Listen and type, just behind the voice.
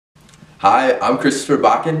Hi, I'm Christopher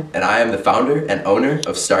Bakken, and I am the founder and owner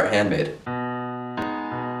of Start Handmade.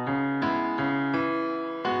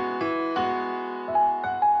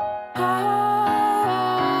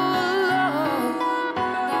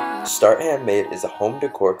 Start Handmade is a home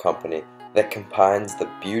decor company that combines the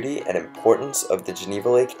beauty and importance of the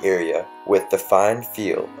Geneva Lake area with the fine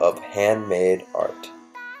feel of handmade art.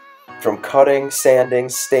 From cutting, sanding,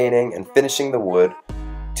 staining, and finishing the wood,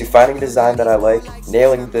 to finding a design that I like,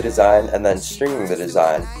 nailing the design, and then stringing the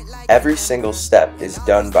design, every single step is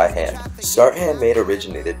done by hand. Start Handmade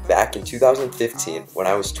originated back in 2015 when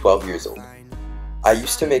I was 12 years old. I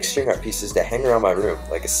used to make string art pieces to hang around my room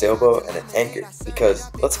like a sailboat and an anchor because,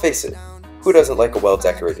 let's face it, who doesn't like a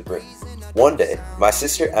well-decorated room? One day, my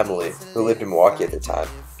sister Emily, who lived in Milwaukee at the time,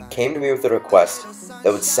 came to me with a request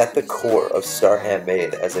that would set the core of Start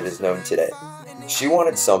Handmade as it is known today. She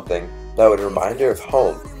wanted something that would remind her of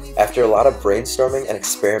home. After a lot of brainstorming and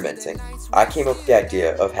experimenting, I came up with the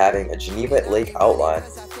idea of having a Geneva Lake outline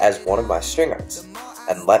as one of my string arts.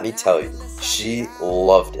 And let me tell you, she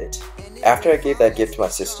loved it. After I gave that gift to my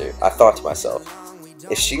sister, I thought to myself,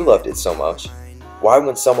 if she loved it so much, why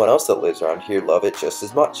wouldn't someone else that lives around here love it just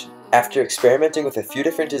as much? After experimenting with a few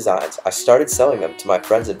different designs, I started selling them to my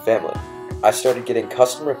friends and family. I started getting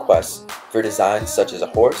custom requests for designs such as a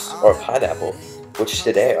horse or a pineapple, which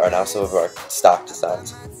today are now some of our stock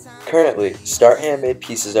designs. Currently, Start Handmade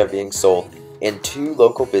pieces are being sold in 2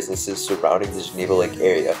 local businesses surrounding the Geneva Lake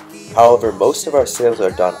area. However, most of our sales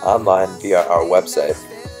are done online via our website.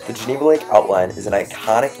 The Geneva Lake outline is an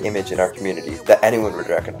iconic image in our community that anyone would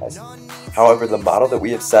recognize. However, the model that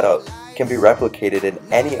we have set up can be replicated in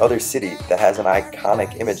any other city that has an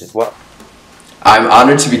iconic image as well. I'm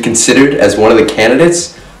honored to be considered as one of the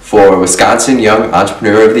candidates for Wisconsin Young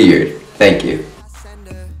Entrepreneur of the Year. Thank you.